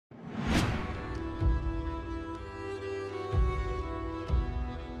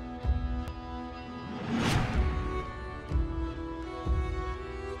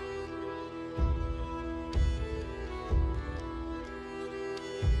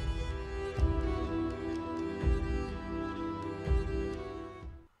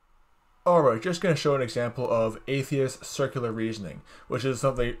Alright, just going to show an example of atheist circular reasoning, which is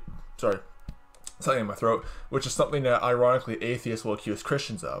something, something in my throat, which is something that ironically atheists will accuse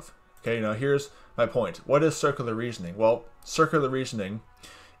Christians of. Okay, now here's my point. What is circular reasoning? Well, circular reasoning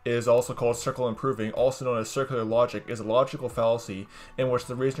is also called circle improving, also known as circular logic, is a logical fallacy in which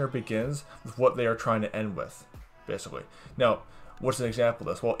the reasoner begins with what they are trying to end with, basically. Now, what's an example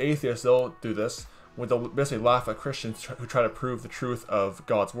of this? Well, atheists, they'll do this. They'll basically laugh at Christians who try to prove the truth of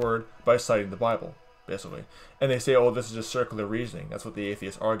God's word by citing the Bible, basically. And they say, oh, this is just circular reasoning. That's what the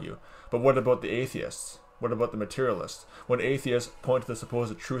atheists argue. But what about the atheists? What about the materialists? When atheists point to the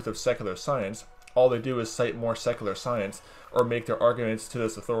supposed truth of secular science, all they do is cite more secular science or make their arguments to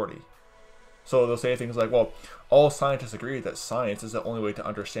this authority. So they'll say things like, well, all scientists agree that science is the only way to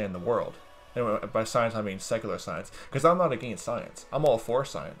understand the world. And by science, I mean secular science. Because I'm not against science. I'm all for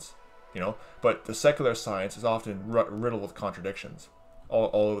science. You know, but the secular science is often riddled with contradictions all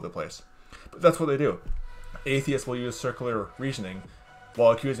over the place. But that's what they do. Atheists will use circular reasoning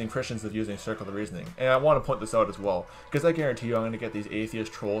while accusing Christians of using circular reasoning. And I want to point this out as well, because I guarantee you I'm going to get these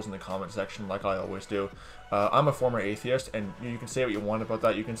atheist trolls in the comment section like I always do. I'm a former atheist, and you can say what you want about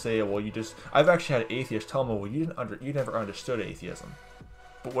that. You can say, well, I've actually had atheists tell me, well, you never understood atheism.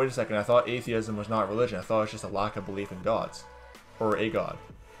 But wait a second, I thought atheism was not religion. I thought it was just a lack of belief in gods, or a god.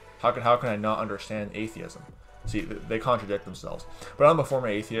 How can I not understand atheism? See, they contradict themselves. But I'm a former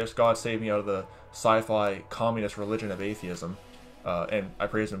atheist. God saved me out of the sci-fi communist religion of atheism. And I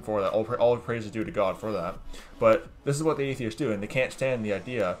praise him for that. All praise is due to God for that. But this is what the atheists do, and they can't stand the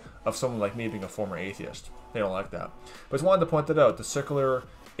idea of someone like me being a former atheist. They don't like that. But I just wanted to point that out. The circular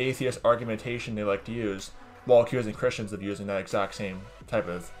atheist argumentation they like to use while accusing Christians of using that exact same type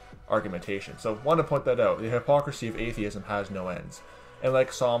of argumentation. So I wanted to point that out. The hypocrisy of atheism has no ends. And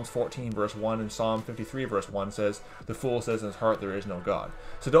like Psalms 14 verse 1 and Psalm 53 verse 1 says, the fool says in his heart there is no God.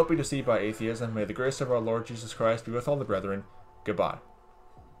 So don't be deceived by atheism. May the grace of our Lord Jesus Christ be with all the brethren. Goodbye.